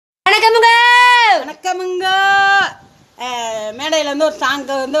வணக்கமுங்கோ. மேடையில் வந்து ஒரு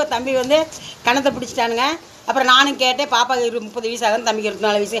சாங்கு வந்து ஒரு தம்பி வந்து கணத்தை பிடிச்சிட்டானுங்க. அப்புறம் நானும் கேட்டேன், பாப்பா 30 வயசு ஆகும், தம்பிக்கு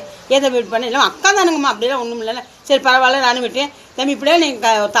 24 வயசு, ஏன் தம்பி விட்டு பண்ண இல்லை அக்கா தானுங்கம்மா, அப்படிலாம் ஒன்றும் இல்லைல்ல. சரி பரவாயில்ல, நானும் விட்டேன். தம்பி இப்படியே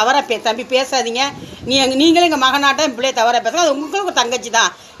நீங்கள் தவறாக தம்பி பேசாதீங்க, நீங்களும் எங்கள் மகனாட்டம் இப்படியே தவறாக பேசுங்க, அது உங்களுக்கு தங்கச்சி தான்.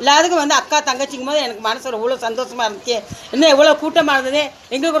 எல்லாத்துக்கும் வந்து அக்கா தங்கச்சிக்கும் போது எனக்கு மனசில் எவ்வளோ சந்தோஷமாக இருந்துச்சு, இன்னும் எவ்வளோ கூட்டமாக இருந்தது,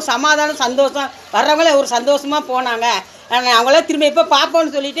 எங்களுக்கு ஒரு சமாதானம் சந்தோஷம், வர்றவங்களே ஒரு சந்தோஷமாக போனாங்க. அவங்களாம் திரும்ப இப்போ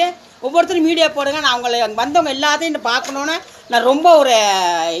பார்ப்போன்னு சொல்லிவிட்டு ஒவ்வொருத்தரும் மீடியா போடுங்க. நான் அவங்கள வந்தவங்க எல்லாத்தையும் பார்க்கணுன்னு நான் ரொம்ப ஒரு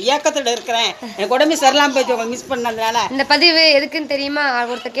ஏக்கத்தில் இருக்கிறேன். எனக்கு உடம்பே சரியில்லாமல் போயிடுச்சு உங்களை மிஸ் பண்ணதுனால. இந்த பதிவு எதுக்குன்னு தெரியுமா?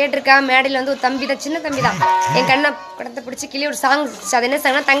 ஒருத்தர் கேட்டிருக்கா, மேடையில் வந்து ஒரு தம்பி தான், சின்ன தம்பி தான், என் கண்ணை கணத்தை பிடிச்சி கிளி ஒரு சாங். அது என்ன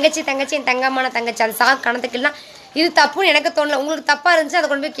சாங்னா, தங்கச்சி தங்கச்சி என் தங்கமான தங்கச்சி. அந்த சாங் கணத்துக்குலாம் இது தப்புன்னு எனக்கு தோணல. உங்களுக்கு தப்பாக இருந்துச்சு, அதை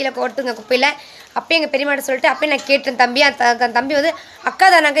கொண்டு போய் கீழே போட்டுங்க குப்பையில். அப்போ எங்கள் பெரியமாட்ட சொல்லிட்டு அப்போ நான் கேட்டேன், தம்பி அந்த தம்பி வந்து அக்கா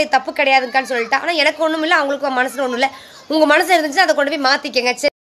தானாங்க, இது தப்பு கிடையாதுக்கான்னு சொல்லிட்டு. ஆனால் எனக்கு ஒன்றும் இல்லை, அவங்களுக்கு மனசில் ஒன்றும் இல்லை. உங்கள் மனசில் இருந்துச்சு அதை கொண்டு போய் மாற்றிக்கங்க.